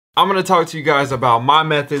I'm gonna talk to you guys about my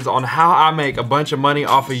methods on how I make a bunch of money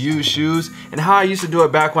off of used shoes and how I used to do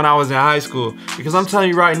it back when I was in high school. Because I'm telling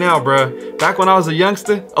you right now, bruh, back when I was a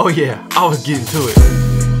youngster, oh yeah, I was getting to it.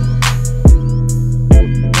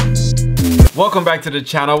 Welcome back to the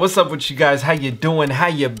channel. What's up with you guys? How you doing? How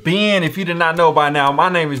you been? If you did not know by now, my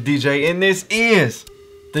name is DJ and this is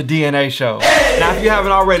The DNA Show. Now, if you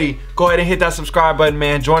haven't already, go ahead and hit that subscribe button,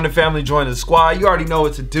 man. Join the family, join the squad. You already know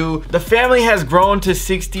what to do. The family has grown to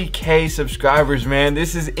 60K subscribers, man.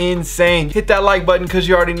 This is insane. Hit that like button because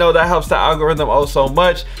you already know that helps the algorithm oh so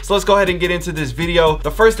much. So let's go ahead and get into this video. The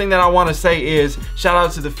first thing that I want to say is shout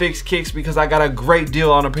out to the Fix Kicks because I got a great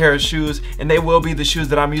deal on a pair of shoes and they will be the shoes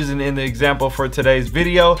that I'm using in the example for today's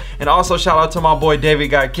video. And also shout out to my boy David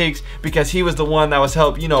Got Kicks because he was the one that was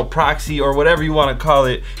help, you know, proxy or whatever you want to call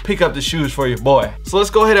it, pick up the shoes for your boy. So let's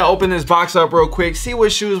go ahead and open this box up real quick, see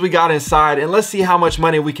what shoes we got inside, and let's see how much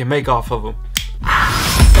money we can make off of them.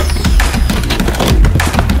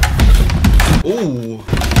 Ooh,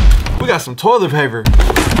 we got some toilet paper.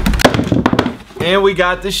 And we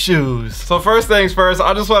got the shoes. So first things first,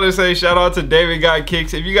 I just want to say shout out to David Got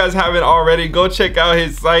Kicks. If you guys haven't already, go check out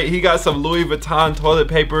his site. He got some Louis Vuitton toilet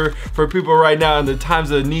paper for people right now in the times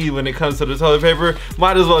of need when it comes to the toilet paper.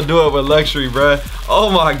 Might as well do it with luxury, bruh. Oh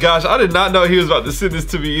my gosh, I did not know he was about to send this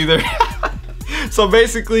to me either. So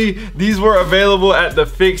basically, these were available at the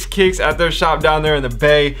Fix Kicks at their shop down there in the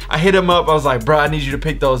Bay. I hit him up, I was like, bro, I need you to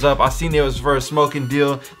pick those up. I seen it was for a smoking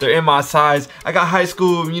deal. They're in my size. I got high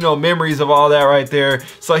school, you know, memories of all that right there.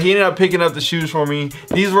 So he ended up picking up the shoes for me.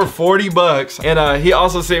 These were 40 bucks. And he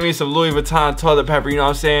also sent me some Louis Vuitton toilet paper, you know what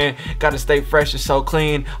I'm saying? Gotta stay fresh and so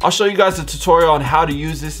clean. I'll show you guys a tutorial on how to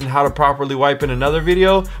use this and how to properly wipe in another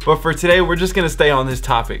video. But for today, we're just gonna stay on this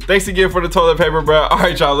topic. Thanks again for the toilet paper, bro. All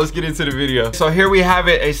right, y'all, let's get into the video. So here we have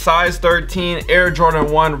it, a size 13 Air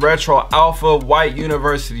Jordan 1 Retro Alpha White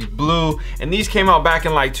University Blue, and these came out back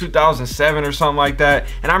in like 2007 or something like that.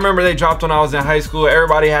 And I remember they dropped when I was in high school.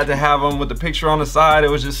 Everybody had to have them with the picture on the side. It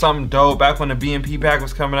was just something dope back when the BMP pack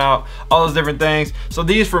was coming out, all those different things. So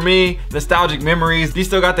these for me, nostalgic memories. These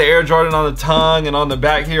still got the Air Jordan on the tongue and on the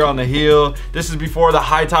back here on the heel. This is before the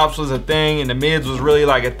high tops was a thing and the mids was really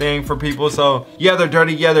like a thing for people. So yeah, they're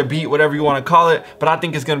dirty, yeah, they're beat, whatever you want to call it, but I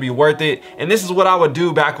think it's gonna be worth it. And this is what I would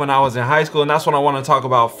do back when I was in high school, and that's what I want to talk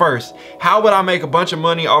about first. How would I make a bunch of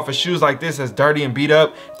money off of shoes like this that's dirty and beat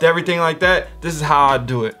up, everything like that? This is how I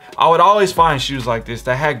do it. I would always find shoes like this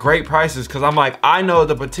that had great prices because I'm like, I know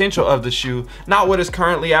the potential of the shoe, not what it's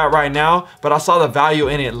currently at right now, but I saw the value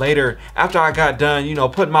in it later after I got done, you know,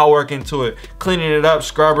 putting my work into it, cleaning it up,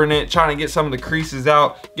 scrubbing it, trying to get some of the creases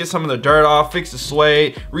out, get some of the dirt off, fix the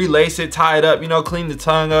suede, relace it, tie it up, you know, clean the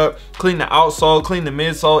tongue up, clean the outsole, clean the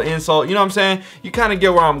midsole, insole, you know what I'm saying? You kind of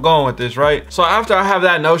get where I'm going with this, right? So after I have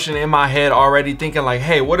that notion in my head already, thinking like,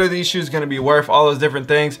 hey, what are these shoes gonna be worth, all those different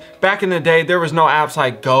things. Back in the day, there was no apps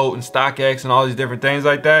like GOAT and StockX and all these different things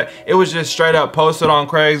like that. It was just straight up posted on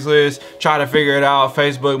Craigslist, try to figure it out,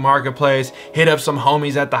 Facebook Marketplace, hit up some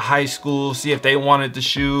homies at the high school, see if they wanted the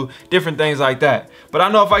shoe, different things like that. But I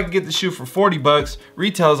know if I could get the shoe for 40 bucks,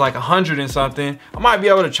 retail is like 100 and something, I might be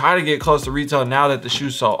able to try to get close to retail now that the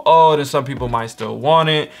shoe's so old and some people might still want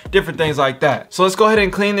it, different things like that. So let's go ahead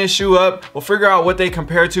and clean this shoe up. We'll figure out what they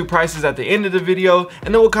compare to prices at the end of the video,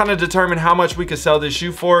 and then we'll kind of determine how much we could sell this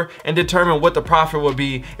shoe for and determine what the profit would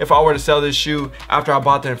be if I were to sell this shoe after I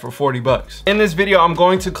bought them for 40 bucks. In this video, I'm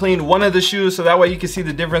going to clean one of the shoes so that way you can see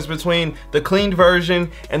the difference between the cleaned version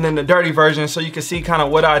and then the dirty version, so you can see kind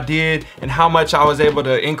of what I did and how much I was able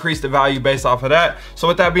to increase the value based off of that. So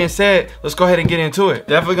with that being said, let's go ahead and get into it.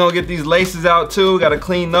 Definitely gonna get these laces out too, gotta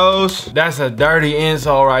clean those. That's a dirty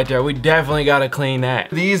insole right there. We definitely gotta clean that.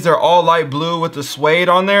 These are all light blue with the suede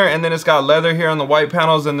on there, and then it's got leather here on the white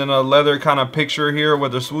panels and then a leather kind of picture here where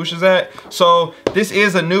the swoosh is at. So this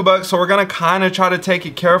is a nubuck, so we're gonna kind of try to take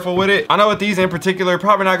it careful with it. I know with these in particular,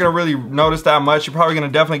 probably not gonna really notice that much. You're probably gonna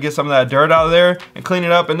definitely get some of that dirt out of there and clean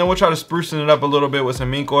it up, and then we'll try to sprucing it up a little bit with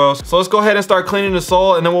some mink oils. So let's go ahead and start cleaning the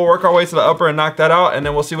sole, and then we'll work our way to the upper and knock that out, and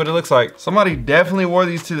then we'll see what it looks like. Somebody definitely wore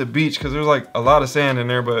these to the beach because there's like a lot of sand in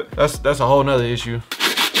there, but that's a whole nother issue.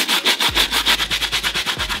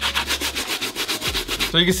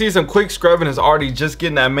 So you can see some quick scrubbing is already just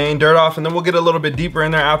getting that main dirt off, and then we'll get a little bit deeper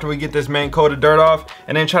in there after we get this main coat of dirt off,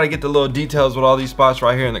 and then try to get the little details with all these spots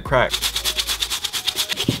right here in the crack.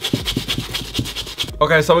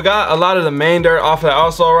 Okay, so we got a lot of the main dirt off of the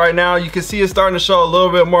outsole right now. You can see it's starting to show a little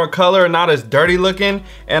bit more color, not as dirty looking.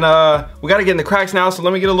 And we gotta get in the cracks now, so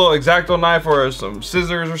let me get a little X-Acto knife or some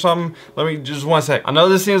scissors or something. Let me, just one sec. I know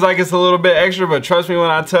this seems like it's a little bit extra, but trust me when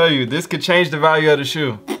I tell you, this could change the value of the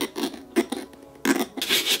shoe.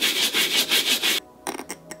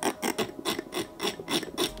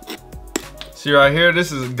 See right here,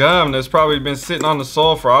 this is gum that's probably been sitting on the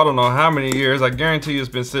sole for I don't know how many years. I guarantee you it's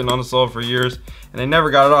been sitting on the sole for years and they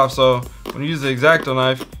never got it off. So when you use the X-Acto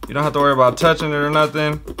knife, you don't have to worry about touching it or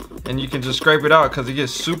nothing, and you can just scrape it out because it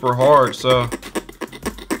gets super hard. So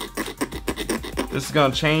this is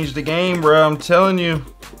gonna change the game, bro. I'm telling you,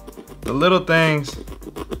 the little things.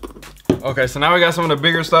 Okay, so now we got some of the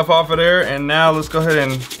bigger stuff off of there, and now let's go ahead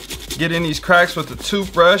and get in these cracks with the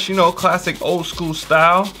toothbrush, you know, classic old school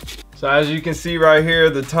style. So as you can see right here,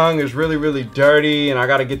 the tongue is really, really dirty, and I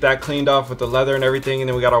gotta get that cleaned off with the leather and everything, and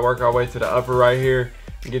then we gotta work our way to the upper right here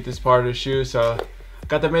and get this part of the shoe. So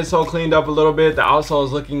got the midsole cleaned up a little bit. The outsole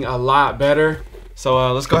is looking a lot better.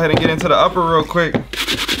 So let's go ahead and get into the upper real quick.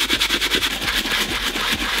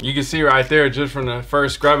 You can see right there just from the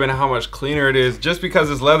first scrubbing how much cleaner it is. Just because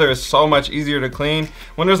this leather is so much easier to clean.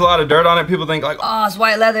 When there's a lot of dirt on it, people think like, oh, it's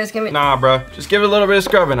white leather, it's gonna be... Nah, bro, just give it a little bit of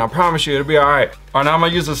scrubbing. I promise you, it'll be all right. All right, now I'm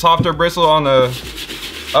gonna use a softer bristle on the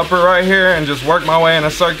upper right here and just work my way in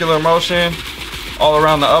a circular motion all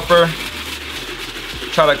around the upper.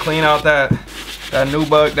 Try to clean out that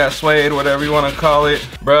nubuck, that suede, whatever you wanna call it.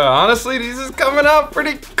 Bro, honestly, these is coming out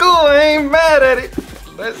pretty cool. I ain't mad at it.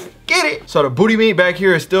 Let's get it. So the booty meat back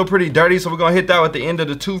here is still pretty dirty, so we're gonna hit that with the end of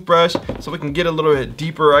the toothbrush so we can get a little bit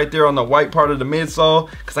deeper right there on the white part of the midsole,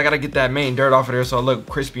 because I gotta get that main dirt off of there so it look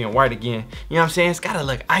crispy and white again. You know what I'm saying? It's gotta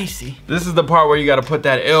look icy. This is the part where you gotta put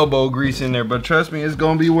that elbow grease in there, but trust me, it's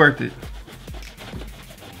gonna be worth it.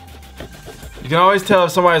 You can always tell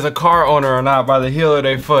if somebody's a car owner or not by the heel of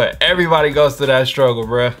their foot. Everybody goes through that struggle,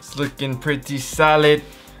 bruh. It's looking pretty solid.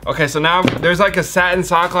 Okay, so now there's like a satin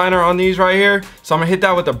sock liner on these right here. So I'm gonna hit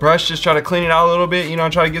that with the brush, just try to clean it out a little bit, you know,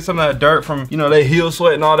 try to get some of that dirt from, you know, that heel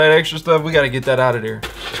sweat and all that extra stuff. We gotta get that out of there.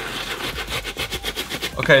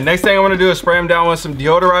 Okay, next thing I wanna do is spray them down with some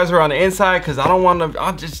deodorizer on the inside, because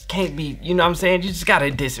I just can't be, you know what I'm saying? You just gotta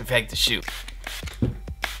disinfect the shoe.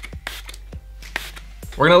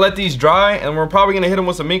 We're gonna let these dry, and we're probably gonna hit them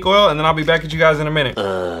with some mink oil, and then I'll be back at you guys in a minute.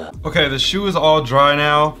 Okay, the shoe is all dry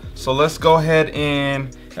now, so let's go ahead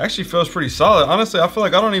and, it actually feels pretty solid. Honestly, I feel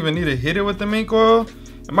like I don't even need to hit it with the mink oil.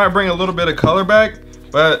 It might bring a little bit of color back,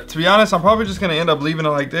 but to be honest, I'm probably just gonna end up leaving it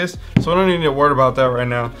like this, so I don't need to worry about that right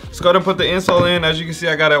now. Let's go ahead and put the insole in. As you can see,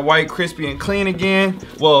 I got it white, crispy, and clean again.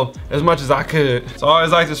 Well, as much as I could. So I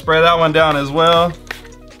always like to spray that one down as well.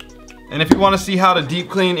 And if you want to see how to deep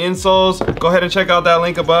clean insoles, go ahead and check out that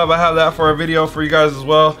link above. I have that for a video for you guys as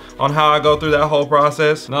well on how I go through that whole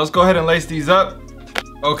process. Now let's go ahead and lace these up.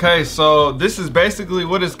 Okay, so this is basically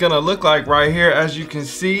what it's gonna look like right here. As you can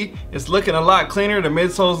see, it's looking a lot cleaner. The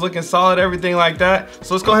midsole is looking solid, everything like that.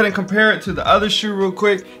 So let's go ahead and compare it to the other shoe real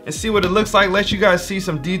quick and see what it looks like. Let you guys see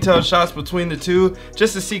some detailed shots between the two,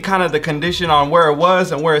 just to see kind of the condition on where it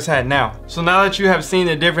was and where it's at now. So now that you have seen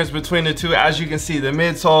the difference between the two, as you can see, the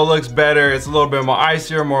midsole looks better. It's a little bit more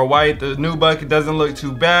icier, more white. The nubuck, it doesn't look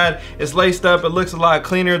too bad. It's laced up, it looks a lot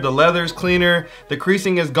cleaner. The leather's cleaner. The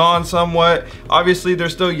creasing is gone somewhat. Obviously,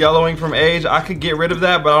 there's still yellowing from age. I could get rid of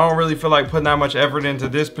that, but I don't really feel like putting that much effort into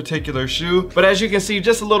this particular shoe. But as you can see,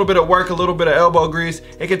 just a little bit of work, a little bit of elbow grease,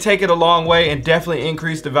 it could take it a long way and definitely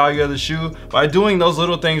increase the value of the shoe by doing those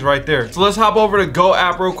little things right there. So let's hop over to Go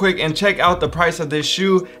app real quick and check out the price of this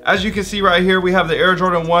shoe. As you can see right here, we have the Air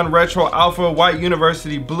Jordan 1 Retro Alpha White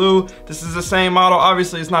University Blue. This is the same model.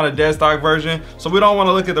 Obviously, it's not a dead stock version, so we don't want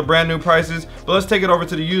to look at the brand new prices, but let's take it over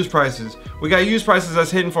to the used prices. We got used prices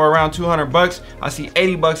that's hitting for around 200 bucks. I see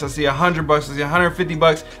 80 bucks, I see 100 bucks, I see 150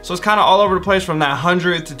 bucks. So it's kind of all over the place from that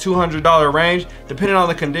 $100 to $200 range, depending on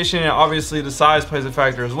the condition, and obviously the size plays a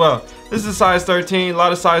factor as well. This is a size 13. A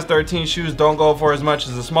lot of size 13 shoes don't go for as much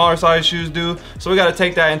as the smaller size shoes do. So we got to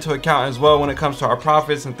take that into account as well when it comes to our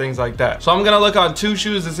profits and things like that. So I'm going to look on two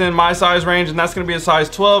shoes that's in my size range, and that's going to be a size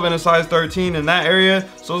 12 and a size 13 in that area.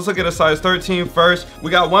 So let's look at a size 13 first.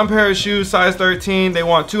 We got one pair of shoes, size 13. They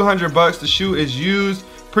want 200 bucks. The shoe is used.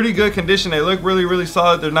 Pretty good condition. They look really, really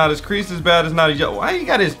solid. They're not as creased as bad. It's not as yellow. Why you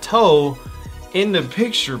got his toe in the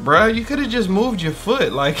picture, bro? You could have just moved your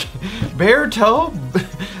foot, like bare toe.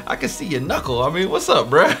 I can see your knuckle. I mean, what's up,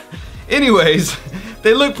 bro? Anyways,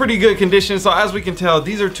 they look pretty good condition. So as we can tell,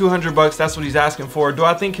 these are 200 bucks. That's what he's asking for. Do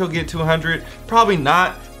I think he'll get 200? Probably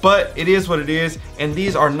not, but it is what it is. And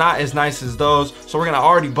these are not as nice as those. So we're gonna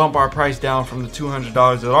already bump our price down from the $200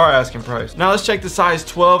 that are asking price. Now let's check the size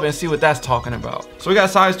 12 and see what that's talking about. So we got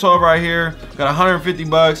size 12 right here. We got 150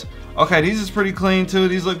 bucks. Okay, these is pretty clean too.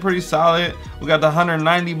 These look pretty solid. We got the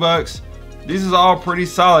 190 bucks. These is all pretty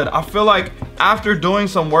solid. I feel like after doing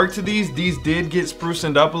some work to these did get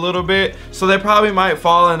sprucened up a little bit. So they probably might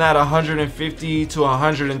fall in that $150 to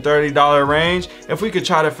 $130 range if we could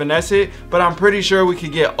try to finesse it, but I'm pretty sure we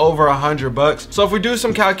could get over $100. So if we do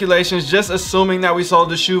some calculations, just assuming that we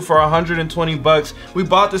sold the shoe for $120, we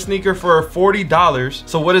bought the sneaker for $40.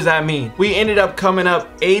 So what does that mean? We ended up coming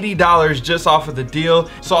up $80 just off of the deal.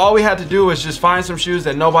 So all we had to do was just find some shoes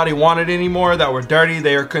that nobody wanted anymore, that were dirty.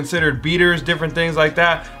 They are considered beaters, different things like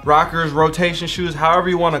that, rockers, rotation shoes, however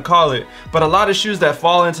you want to call it. But a lot of shoes that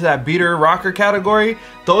fall into that beater rocker category,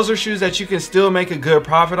 those are shoes that you can still make a good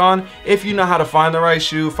profit on if you know how to find the right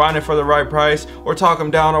shoe, find it for the right price, or talk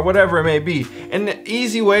them down, or whatever it may be. And the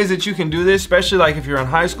easy ways that you can do this, especially like if you're in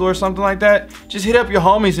high school or something like that, just hit up your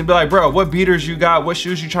homies and be like, bro, what beaters you got? What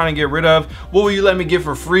shoes you trying to get rid of? What will you let me get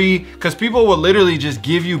for free? Because people will literally just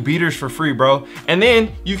give you beaters for free, bro. And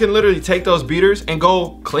then you can literally take those beaters and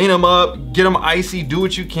go clean them up, get them icy, do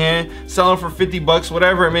what you can, sell them for 50 bucks,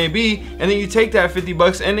 whatever it may be. And then you take that 50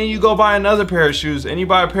 bucks and then you go buy another pair of shoes, and you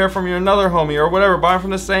buy a pair from your another homie or whatever, buy them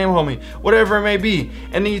from the same homie, whatever it may be.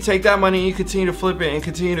 And then you take that money and you continue to flip it and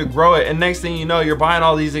continue to grow it. And next thing you know, you're buying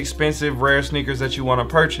all these expensive, rare sneakers that you want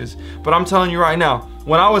to purchase. But I'm telling you right now,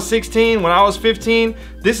 when I was 16, when I was 15,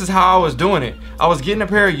 this is how I was doing it. I was getting a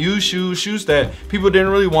pair of used shoes that people didn't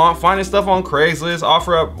really want, finding stuff on Craigslist,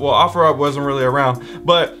 OfferUp wasn't really around,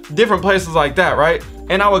 but different places like that, right?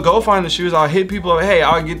 And I would go find the shoes, I'll hit people up, hey,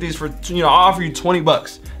 I'll get these for, I'll offer you 20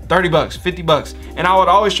 bucks. 30 bucks, 50 bucks. And I would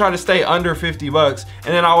always try to stay under 50 bucks.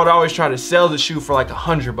 And then I would always try to sell the shoe for like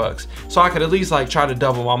 100 bucks. So I could at least like try to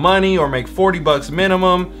double my money or make 40 bucks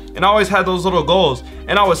minimum. And I always had those little goals.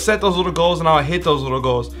 And I would set those little goals and I would hit those little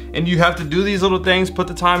goals. And you have to do these little things, put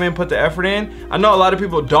the time in, put the effort in. I know a lot of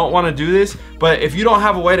people don't want to do this, but if you don't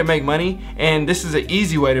have a way to make money, and this is an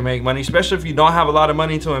easy way to make money, especially if you don't have a lot of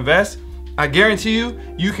money to invest, I guarantee you,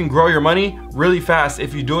 you can grow your money really fast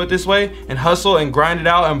if you do it this way and hustle and grind it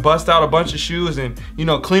out and bust out a bunch of shoes and,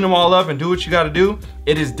 clean them all up and do what you got to do.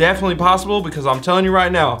 It is definitely possible, because I'm telling you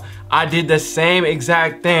right now, I did the same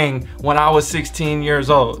exact thing when I was 16 years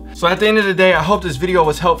old. So at the end of the day, I hope this video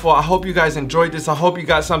was helpful. I hope you guys enjoyed this. I hope you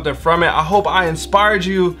got something from it. I hope I inspired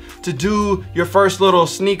you to do your first little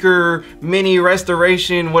sneaker mini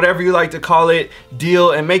restoration, whatever you like to call it,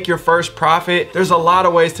 deal, and make your first profit. There's a lot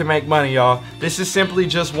of ways to make money, y'all. This is simply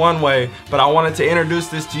just one way, but I wanted to introduce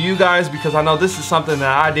this to you guys because I know this is something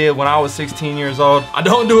that I did when I was 16 years old. I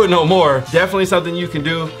don't do it no more. Definitely something you can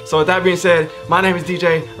do. So with that being said, my name is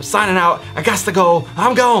DJ. I'm signing out. I got to go.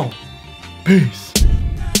 I'm gone. Peace.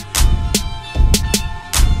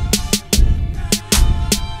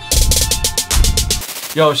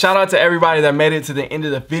 Yo, shout out to everybody that made it to the end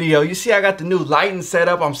of the video. You see I got the new lighting set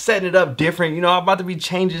up. I'm setting it up different. I'm about to be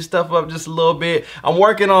changing stuff up just a little bit. I'm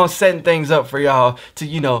working on setting things up for y'all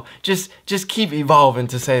to, just keep evolving,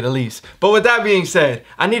 to say the least. But with that being said,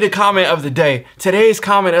 I need a comment of the day. Today's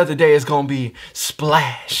comment of the day is gonna be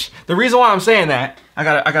splash. The reason why I'm saying that, I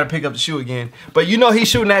gotta pick up the shoe again. But he's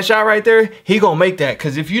shooting that shot right there, he gonna make that.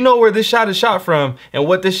 Cause if you know where this shot is shot from and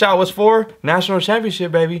what this shot was for, national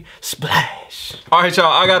championship, baby. Splash. All right, y'all,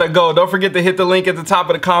 I gotta go. Don't forget to hit the link at the top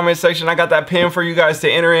of the comment section. I got that pin for you guys to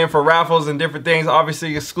enter in for raffles and different things.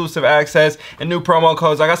 Obviously, exclusive access and new promo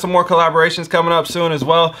codes. I got some more collaborations coming up soon as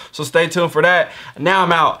well, so stay tuned for that. Now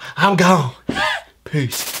I'm out. I'm gone.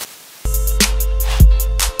 Peace.